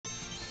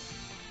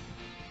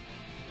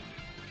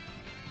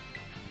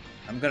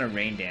I'm gonna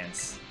rain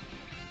dance.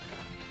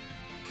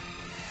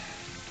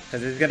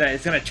 Cause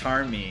it's gonna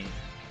charm me.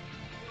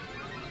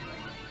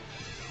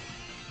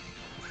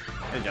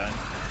 Hey John.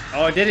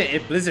 Oh, it didn't.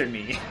 It blizzard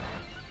me.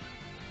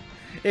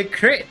 It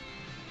crit,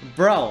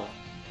 bro.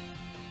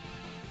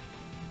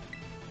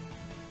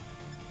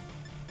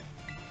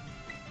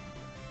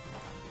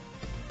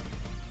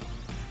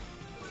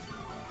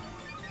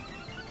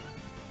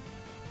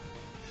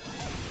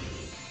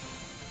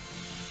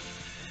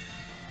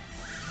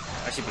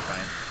 I should be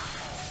fine.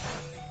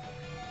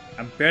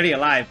 I'm barely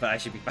alive, but I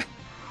should be fine.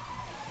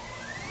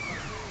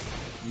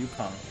 You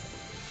punk.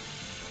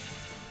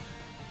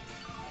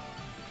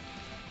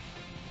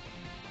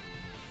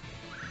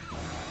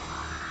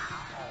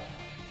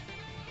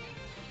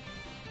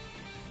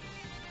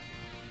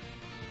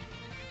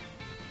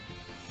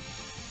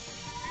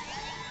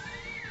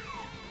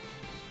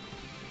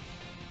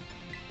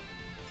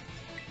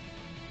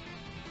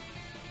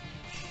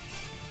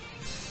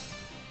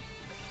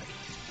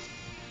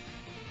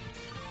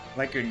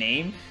 Like your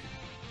name?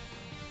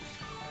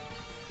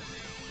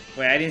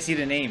 Wait, I didn't see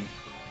the name.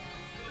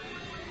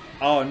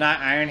 Oh, not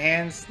Iron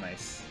Hands?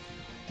 Nice.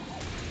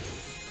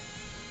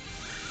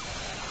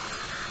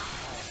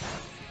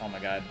 Oh my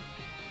god.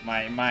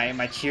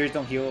 My cheers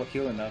don't heal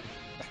enough.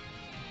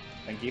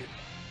 Thank you.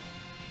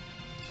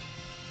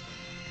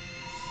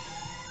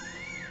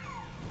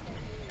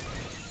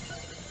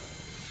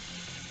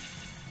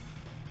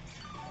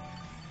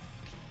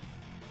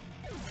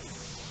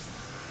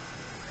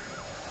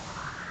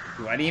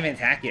 Dude, I didn't even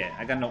attack it.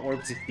 I got no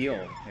orbs to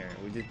heal. Here,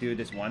 we just do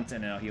this once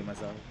and then I'll heal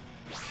myself.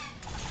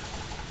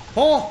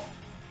 Oh!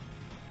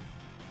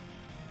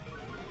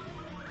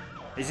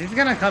 Is it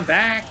gonna come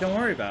back? Don't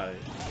worry about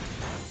it.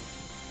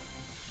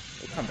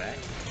 It'll come back.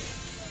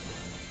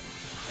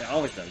 It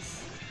always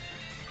does.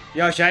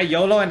 Yo, should I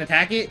YOLO and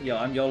attack it? Yo,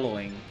 I'm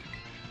YOLOing.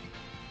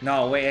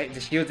 No, wait,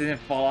 the shield didn't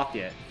fall off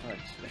yet. Fudge.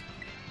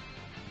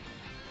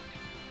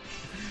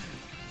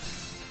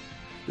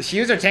 The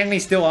shields are technically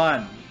still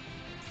on.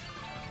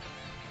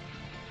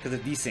 Because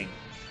of desync.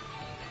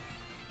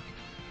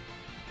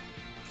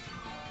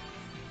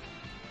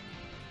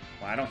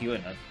 Well, I don't heal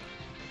enough.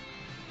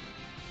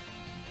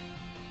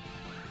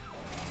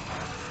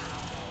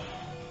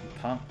 You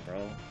punk,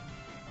 bro.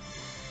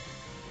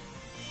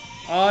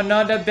 Oh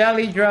no, the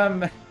belly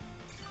drum!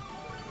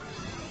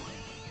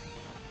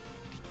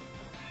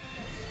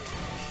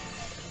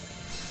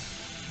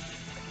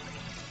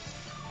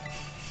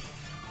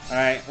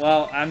 Alright,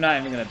 well, I'm not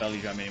even gonna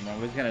belly drum anymore.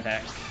 We're just gonna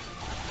attack.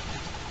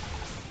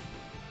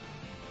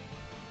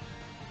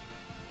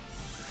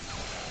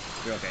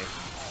 You're okay.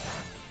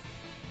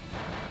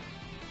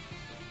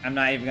 I'm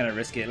not even gonna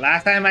risk it.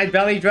 Last time I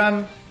belly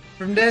drum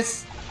from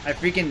this, I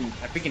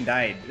freaking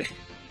died.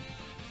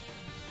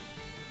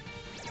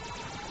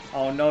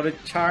 Oh no, the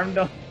charm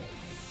though.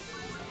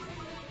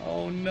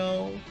 Oh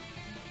no.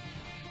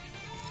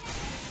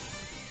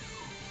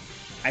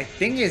 I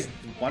think it's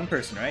one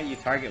person, right? You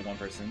target one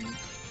person.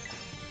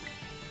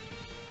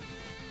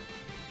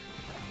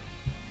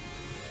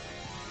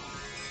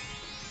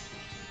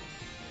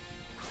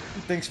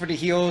 Thanks for the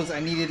heals, I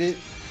needed it.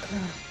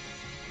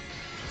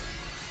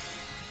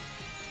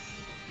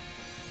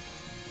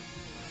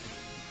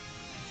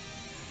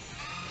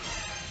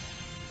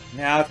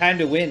 Now, time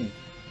to win.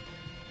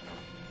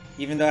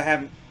 Even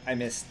though I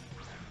missed.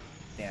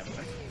 Damn.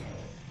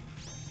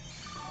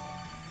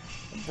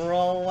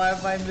 Bro, why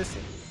am I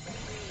missing?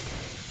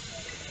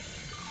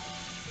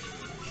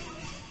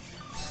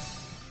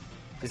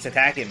 Just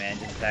attack it, man.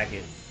 Just attack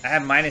it. I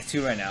have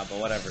 -2 right now, but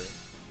whatever.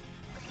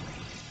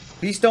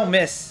 Please don't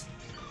miss.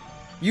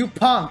 You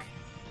punk!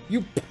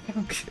 You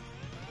punk!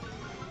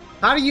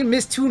 How do you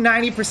miss 2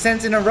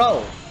 90% in a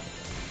row?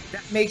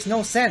 That makes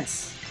no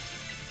sense.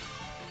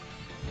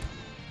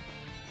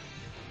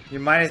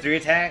 Your -3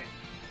 attack?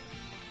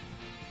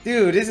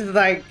 Dude, this is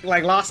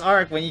like Lost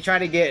Ark when you try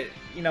to get,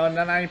 you know, a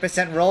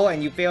 90% roll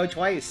and you fail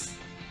twice.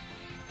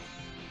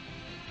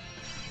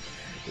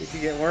 It could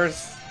get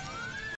worse.